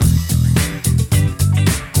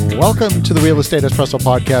Welcome to the Real Estate Espresso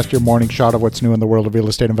Podcast, your morning shot of what's new in the world of real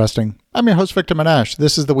estate investing. I'm your host, Victor Menashe.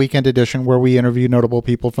 This is the weekend edition where we interview notable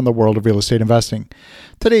people from the world of real estate investing.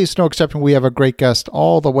 Today is no exception. We have a great guest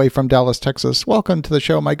all the way from Dallas, Texas. Welcome to the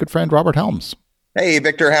show, my good friend, Robert Helms. Hey,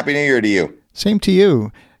 Victor. Happy New Year to you. Same to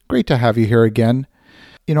you. Great to have you here again.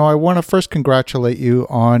 You know, I want to first congratulate you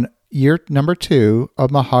on year number 2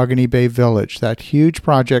 of Mahogany Bay Village. That huge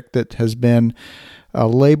project that has been a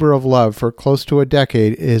labor of love for close to a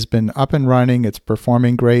decade has been up and running. It's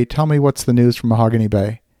performing great. Tell me what's the news from Mahogany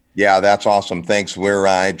Bay. Yeah, that's awesome. Thanks.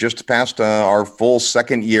 We're just past our full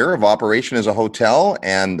second year of operation as a hotel.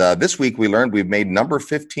 And this week we learned we've made number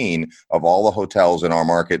 15 of all the hotels in our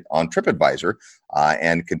market on TripAdvisor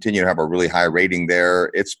and continue to have a really high rating there.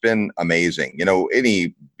 It's been amazing.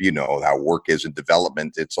 You know how work is in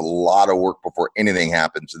development. It's a lot of work before anything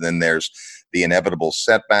happens. And then there's the inevitable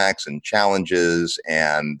setbacks and challenges.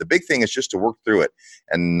 And the big thing is just to work through it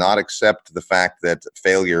and not accept the fact that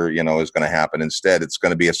failure, is going to happen. Instead, it's going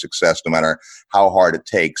to be a success no matter how hard it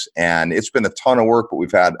takes. And it's been a ton of work, but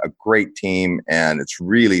we've had a great team and it's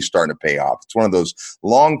really starting to pay off. It's one of those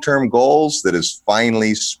long-term goals that is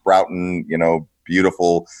finally sprouting,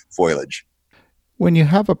 beautiful foliage. When you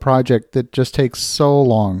have a project that just takes so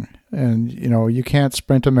long and, you can't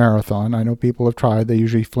sprint a marathon, I know people have tried, they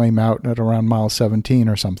usually flame out at around mile 17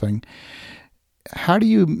 or something. How do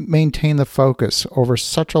you maintain the focus over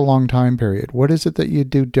such a long time period? What is it that you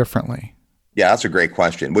do differently? Yeah, that's a great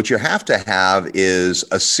question. What you have to have is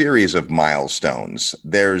a series of milestones.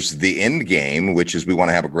 There's the end game, which is we want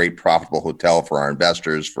to have a great profitable hotel for our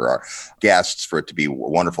investors, for our guests, for it to be a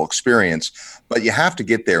wonderful experience. But you have to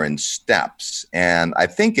get there in steps. And I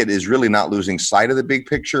think it is really not losing sight of the big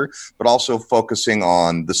picture, but also focusing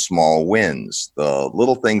on the small wins, the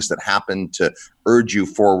little things that happen to urge you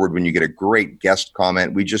forward when you get a great guest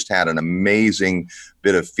comment. We just had an amazing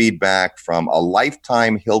bit of feedback from a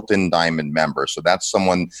lifetime Hilton Diamond member. So that's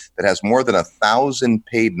someone that has more than 1,000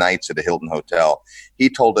 paid nights at a Hilton hotel. He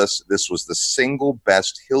told us this was the single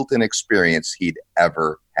best Hilton experience he'd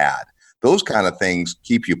ever had. Those kind of things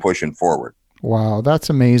keep you pushing forward. Wow, that's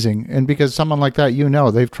amazing. And because someone like that,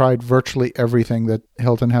 they've tried virtually everything that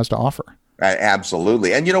Hilton has to offer.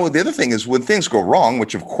 Absolutely. And the other thing is when things go wrong,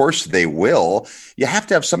 which of course they will, you have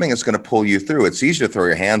to have something that's going to pull you through. It's easy to throw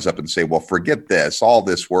your hands up and say, well, forget this, all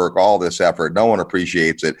this work, all this effort, no one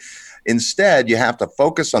appreciates it. Instead, you have to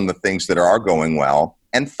focus on the things that are going well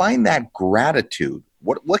and find that gratitude.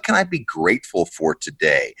 What can I be grateful for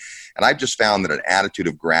today? And I've just found that an attitude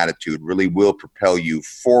of gratitude really will propel you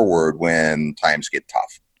forward when times get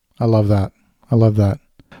tough. I love that.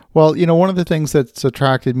 Well, one of the things that's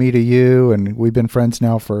attracted me to you, and we've been friends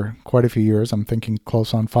now for quite a few years, I'm thinking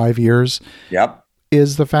close on 5 years, Yep.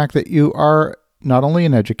 is the fact that you are not only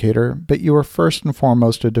an educator, but you are first and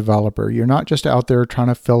foremost a developer. You're not just out there trying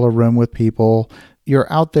to fill a room with people.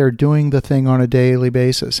 You're out there doing the thing on a daily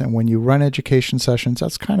basis. And when you run education sessions,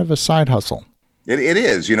 that's kind of a side hustle. It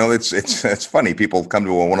is, it's funny. People come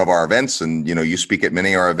to one of our events and, you speak at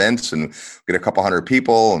many of our events and get a couple hundred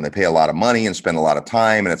people and they pay a lot of money and spend a lot of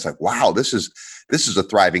time. And it's like, wow, this is a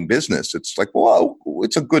thriving business. It's like, well,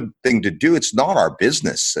 it's a good thing to do. It's not our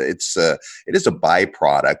business. It is a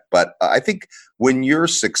byproduct. But I think when you're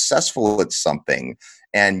successful at something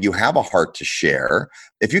and you have a heart to share,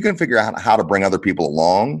 if you can figure out how to bring other people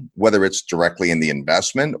along, whether it's directly in the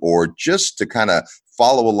investment or just to kind of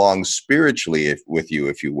follow along spiritually with you,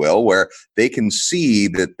 if you will, where they can see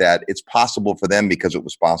that it's possible for them because it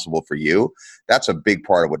was possible for you. That's a big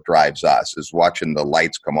part of what drives us, is watching the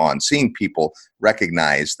lights come on, seeing people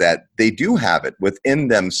recognize that they do have it within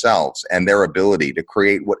themselves and their ability to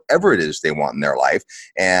create whatever it is they want in their life.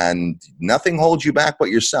 And nothing holds you back but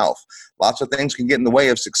yourself. Lots of things can get in the way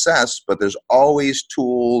of success, but there's always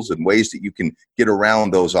tools and ways that you can get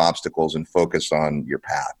around those obstacles and focus on your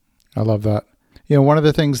path. I love that. One of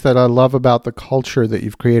the things that I love about the culture that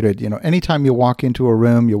you've created, anytime you walk into a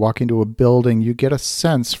room, you walk into a building, you get a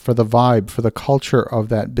sense for the vibe, for the culture of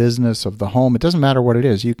that business, of the home. It doesn't matter what it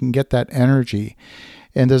is. You can get that energy.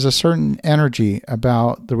 And there's a certain energy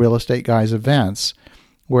about the Real Estate Guys events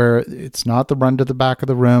where it's not the run to the back of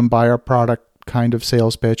the room, buy our product kind of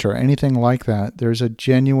sales pitch or anything like that. There's a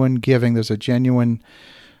genuine giving. There's a genuine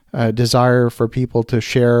desire for people to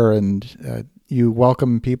share, and you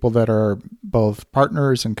welcome people that are both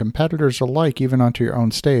partners and competitors alike, even onto your own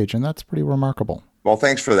stage. And that's pretty remarkable. Well,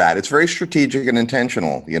 thanks for that. It's very strategic and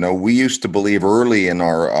intentional. We used to believe early in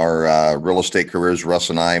our real estate careers, Russ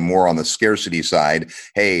and I, more on the scarcity side.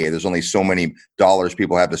 Hey, there's only so many dollars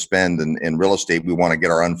people have to spend in real estate. We want to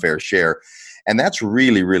get our unfair share. And that's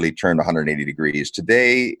really, really turned 180 degrees.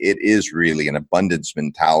 Today, it is really an abundance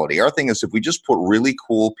mentality. Our thing is if we just put really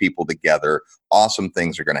cool people together, awesome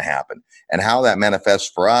things are going to happen. And how that manifests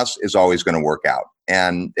for us is always going to work out.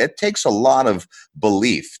 And it takes a lot of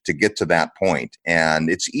belief to get to that point. And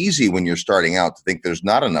it's easy when you're starting out to think there's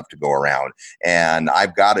not enough to go around and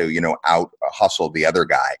I've got to, out hustle the other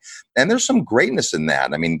guy. And there's some greatness in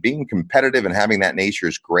that. I mean, being competitive and having that nature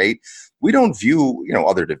is great. We don't view,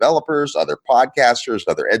 other developers, other podcasters,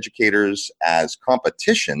 other educators as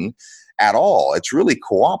competition at all. It's really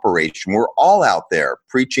cooperation. We're all out there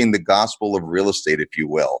preaching the gospel of real estate, if you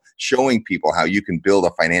will, showing people how you can build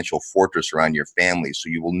a financial fortress around your family so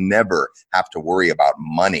you will never have to worry about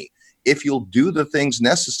money if you'll do the things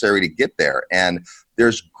necessary to get there. And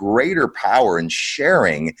there's greater power in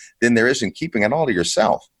sharing than there is in keeping it all to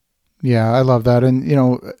yourself. Yeah, I love that. And,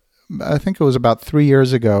 I think it was about 3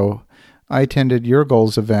 years ago, I attended your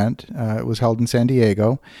goals event. It was held in San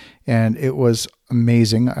Diego, and it was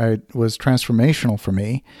amazing. It was transformational for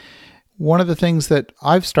me. One of the things that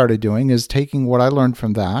I've started doing is taking what I learned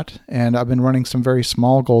from that, and I've been running some very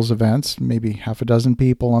small goals events, maybe half a dozen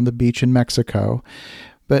people on the beach in Mexico.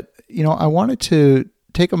 But, I wanted to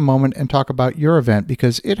take a moment and talk about your event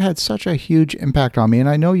because it had such a huge impact on me. And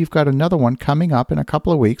I know you've got another one coming up in a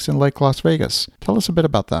couple of weeks in Lake Las Vegas. Tell us a bit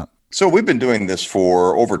about that. So we've been doing this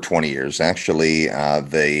for over 20 years. Actually,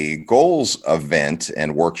 the goals event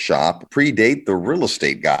and workshop predate the real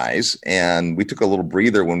estate guys. And we took a little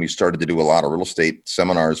breather when we started to do a lot of real estate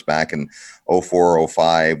seminars back in 04,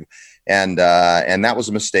 05. And that was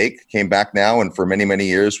a mistake. Came back now. And for many, many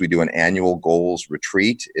years, we do an annual goals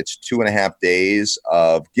retreat. It's 2.5 days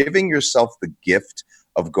of giving yourself the gift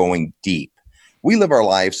of going deep. We live our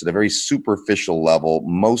lives at a very superficial level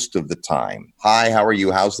most of the time. Hi, how are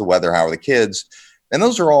you? How's the weather? How are the kids? And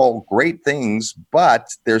those are all great things, but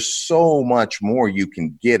there's so much more you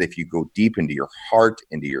can get if you go deep into your heart,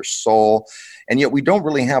 into your soul. And yet we don't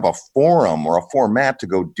really have a forum or a format to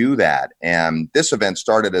go do that. And this event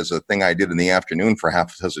started as a thing I did in the afternoon for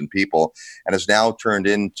half a dozen people and has now turned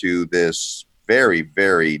into this very,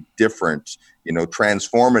 very different,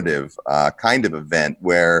 transformative kind of event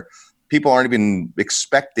where people aren't even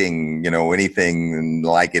expecting, anything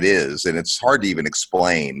like it is. And it's hard to even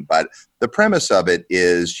explain. But the premise of it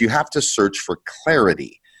is you have to search for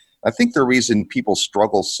clarity. I think the reason people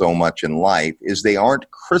struggle so much in life is they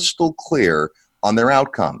aren't crystal clear on their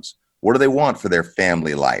outcomes. What do they want for their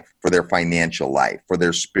family life, for their financial life, for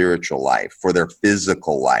their spiritual life, for their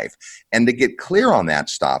physical life? And to get clear on that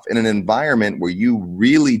stuff in an environment where you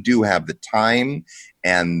really do have the time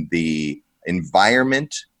and the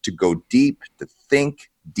environment to go deep, to think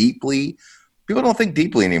deeply. People don't think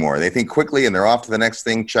deeply anymore. They think quickly and they're off to the next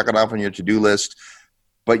thing, check it off on your to-do list.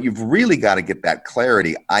 But you've really got to get that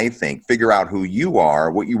clarity, I think, figure out who you are,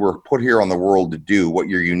 what you were put here on the world to do, what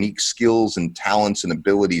your unique skills and talents and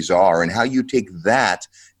abilities are, and how you take that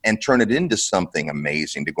and turn it into something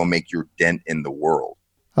amazing to go make your dent in the world.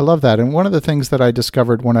 I love that. And one of the things that I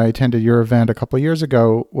discovered when I attended your event a couple of years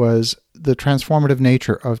ago was the transformative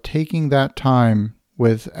nature of taking that time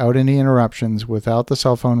without any interruptions, without the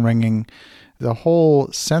cell phone ringing, the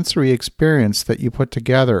whole sensory experience that you put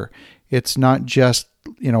together. It's not just,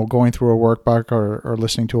 going through a workbook or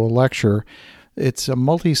listening to a lecture. It's a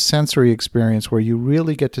multi-sensory experience where you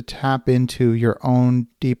really get to tap into your own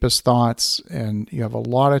deepest thoughts, and you have a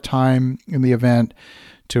lot of time in the event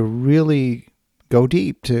to really go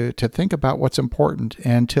deep, to think about what's important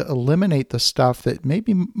and to eliminate the stuff that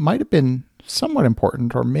maybe might have been somewhat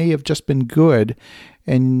important or may have just been good.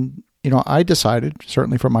 And, I decided,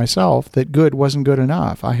 certainly for myself, that good wasn't good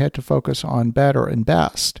enough. I had to focus on better and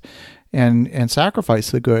best and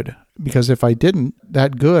sacrifice the good, because if I didn't,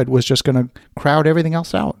 that good was just going to crowd everything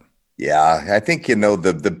else out. Yeah, I think,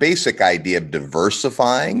 the basic idea of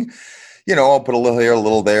diversifying, I'll put a little here, a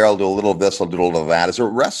little there, I'll do a little of this, I'll do a little of that, is a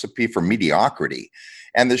recipe for mediocrity.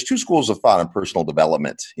 And there's two schools of thought in personal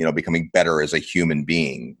development, becoming better as a human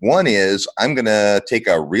being. One is I'm going to take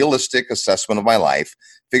a realistic assessment of my life,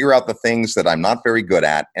 figure out the things that I'm not very good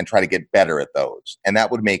at, and try to get better at those. And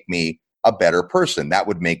that would make me a better person. That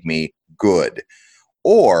would make me good.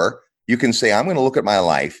 Or you can say, I'm going to look at my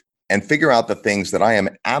life and figure out the things that I am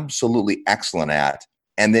absolutely excellent at,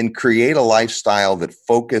 and then create a lifestyle that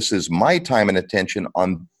focuses my time and attention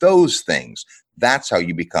on those things. That's how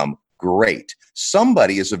you become great.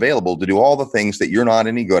 Somebody is available to do all the things that you're not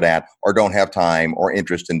any good at or don't have time or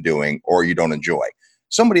interest in doing or you don't enjoy.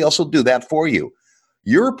 Somebody else will do that for you.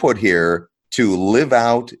 You're put here to live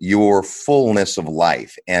out your fullness of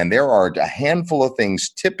life. And there are a handful of things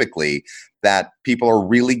typically that people are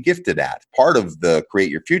really gifted at. Part of the Create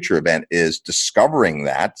Your Future event is discovering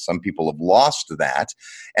that. Some people have lost that.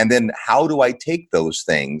 And then how do I take those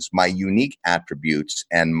things, my unique attributes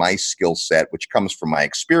and my skill set, which comes from my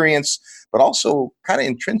experience, but also kind of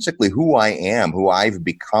intrinsically who I am, who I've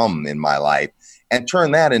become in my life, and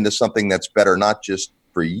turn that into something that's better, not just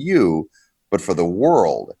for you, but for the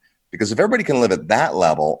world. Because if everybody can live at that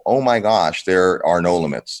level, oh my gosh, there are no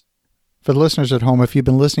limits. For the listeners at home, if you've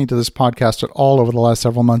been listening to this podcast at all over the last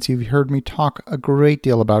several months, you've heard me talk a great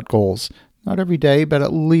deal about goals. Not every day, but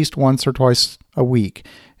at least once or twice a week.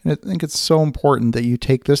 And I think it's so important that you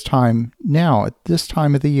take this time now, at this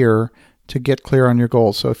time of the year, to get clear on your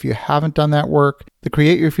goals. So if you haven't done that work, the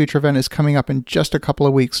Create Your Future event is coming up in just a couple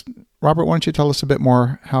of weeks. Robert, why don't you tell us a bit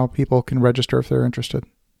more how people can register if they're interested?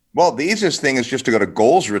 Well, the easiest thing is just to go to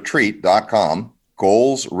goalsretreat.com.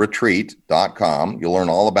 goalsretreat.com. You'll learn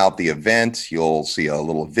all about the event. You'll see a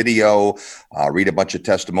little video, read a bunch of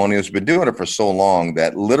testimonials. We've been doing it for so long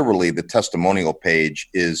that literally the testimonial page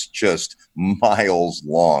is just miles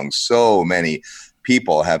long. So many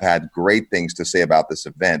people have had great things to say about this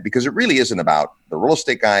event because it really isn't about the real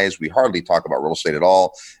estate guys. We hardly talk about real estate at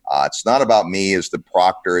all. It's not about me as the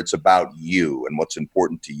proctor. It's about you and what's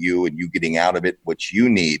important to you and you getting out of it what you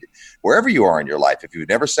need wherever you are in your life. If you've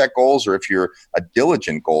never set goals or if you're a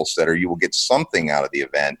diligent goal setter, you will get something out of the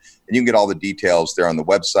event. And you can get all the details there on the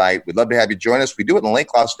website. We'd love to have you join us. We do it in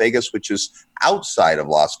Lake Las Vegas, which is outside of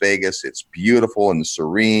Las Vegas. It's beautiful and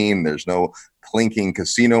serene. There's no clinking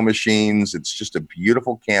casino machines. It's just a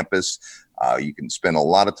beautiful campus. You can spend a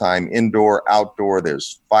lot of time indoor, outdoor.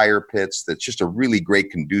 There's fire pits. That's just a really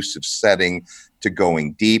great conducive setting to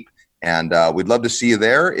going deep. And we'd love to see you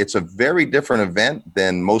there. It's a very different event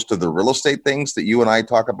than most of the real estate things that you and I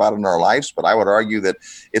talk about in our lives. But I would argue that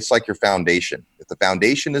it's like your foundation. If the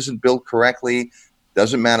foundation isn't built correctly,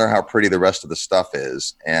 doesn't matter how pretty the rest of the stuff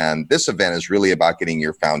is. And this event is really about getting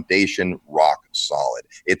your foundation rock solid.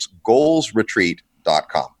 It's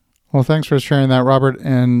goalsretreat.com. Well, thanks for sharing that, Robert.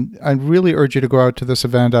 And I really urge you to go out to this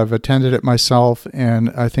event. I've attended it myself,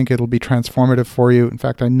 and I think it'll be transformative for you. In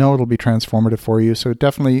fact, I know it'll be transformative for you. So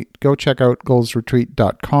definitely go check out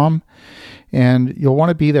goalsretreat.com. And you'll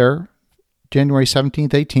want to be there January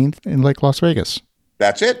 17th, 18th in Lake Las Vegas.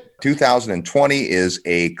 That's it. 2020 is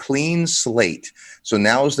a clean slate. So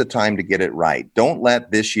now is the time to get it right. Don't let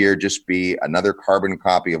this year just be another carbon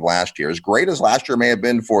copy of last year. As great as last year may have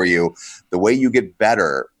been for you, the way you get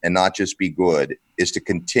better and not just be good is to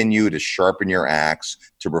continue to sharpen your axe,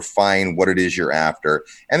 to refine what it is you're after,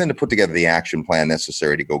 and then to put together the action plan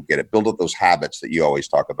necessary to go get it. Build up those habits that you always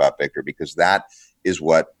talk about, Victor, because that is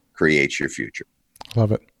what creates your future.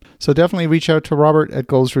 Love it. So definitely reach out to Robert at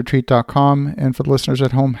goalsretreat.com. And for the listeners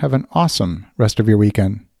at home, have an awesome rest of your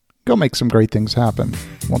weekend. Go make some great things happen.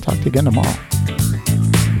 We'll talk to you again tomorrow.